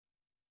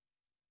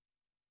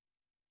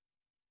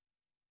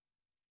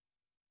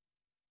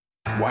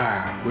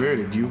Wow, where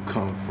did you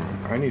come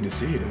from? I need to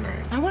see you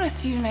tonight. I want to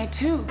see you tonight,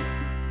 too.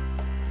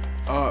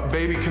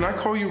 Baby, can I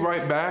call you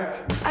right back?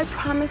 I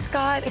promise,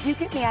 God, if you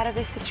get me out of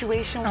this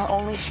situation, I'll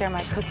only share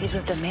my cookies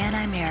with the man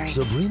I marry.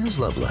 Sabrina's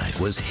love life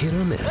was hit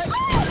or miss.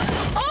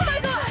 Oh, my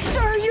God!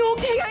 Sir, are you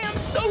okay? I am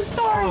so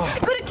sorry. I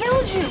could have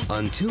killed you.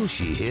 Until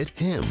she hit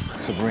him.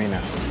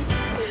 Sabrina,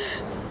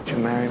 would you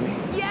marry me?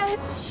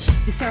 Yes.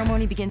 The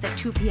ceremony begins at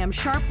 2 p.m.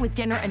 sharp with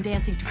dinner and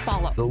dancing to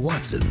follow. The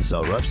Watsons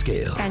are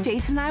upscale. And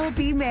Jason and I will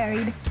be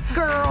married.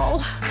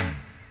 Girl.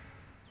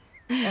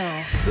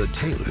 The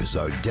Taylors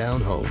are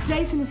down home.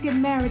 Jason is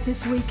getting married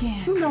this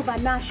weekend. You know by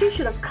now she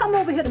should have come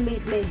over here to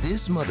meet me.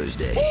 This Mother's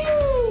Day.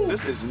 Ooh,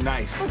 this is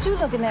nice. What you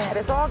looking at?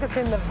 It's August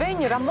in the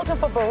Vineyard. I'm looking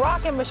for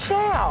Barack and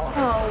Michelle.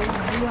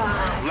 Oh,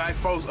 wow. Black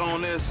folks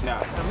own this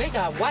now. They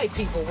got white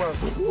people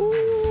working.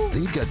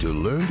 They've got to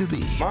learn to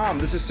be Mom,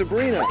 this is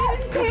Sabrina.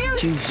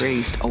 You've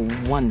raised a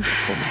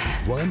wonderful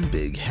man. one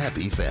big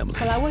happy family.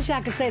 Well, I wish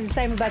I could say the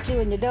same about you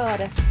and your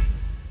daughter.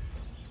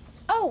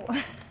 Oh,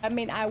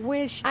 I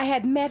wish I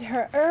had met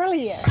her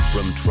earlier.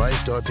 From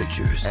TriStar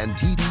Pictures and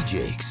TD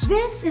Jakes.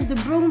 This is the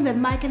broom that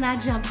Mike and I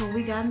jumped when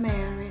we got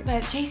married.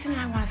 But Jason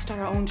and I want to start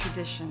our own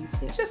traditions.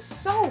 It's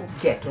just so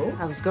ghetto.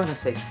 I was gonna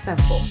say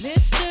simple.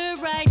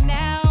 Mr. Right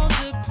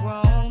now's a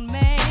grown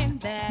man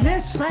that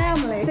This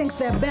family thinks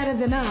they're better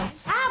than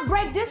us. I'll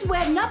break this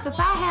wedding up if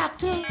I have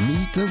to.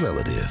 Meet the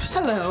relatives.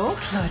 Hello.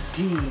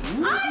 Auntie!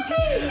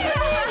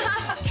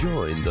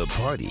 Join the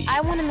party.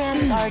 I want a man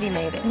who's already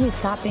made it. You need to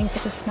stop being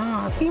such a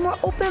snob. Be more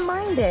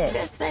open-minded.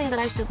 You're saying that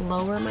I should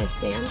lower my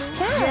standards?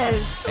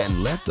 Yes.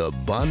 And let the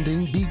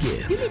bonding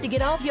begin. You need to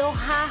get off your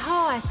high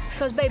horse,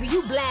 because, baby,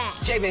 you black.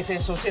 Je vais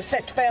faire sauter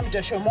cette femme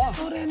de chez moi.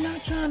 Oh, they're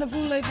not trying to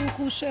voulez-vous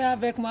coucher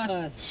avec my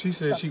us. She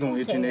said she gonna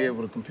hit you in the head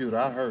with a computer.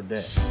 I heard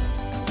that.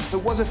 If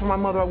it wasn't for my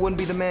mother, I wouldn't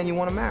be the man you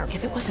want to marry.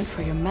 If it wasn't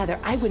for your mother,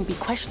 I wouldn't be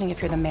questioning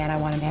if you're the man I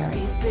want to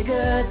marry.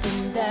 bigger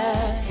than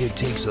that. It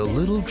takes a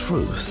little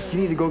truth.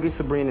 You need to go get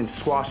Sabrina and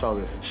squash all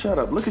this. Shut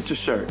up, look at your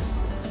shirt.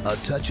 A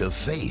touch of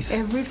faith.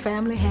 Every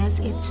family has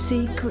its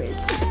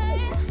secrets.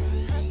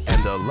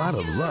 And a lot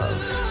of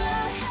love.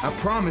 I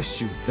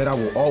promised you that I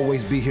will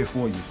always be here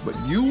for you, but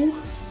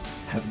you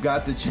have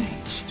got to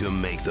change. To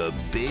make the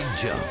big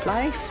jump.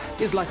 Life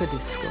is like a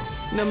disco.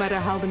 No matter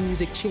how the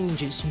music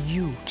changes,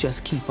 you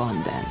just keep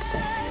on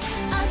dancing.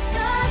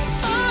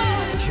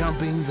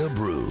 Jumping the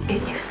Broom.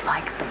 It is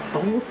like the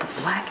bold, the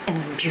black,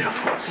 and the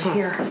beautiful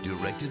here.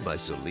 Directed by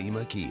Salim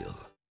Akil.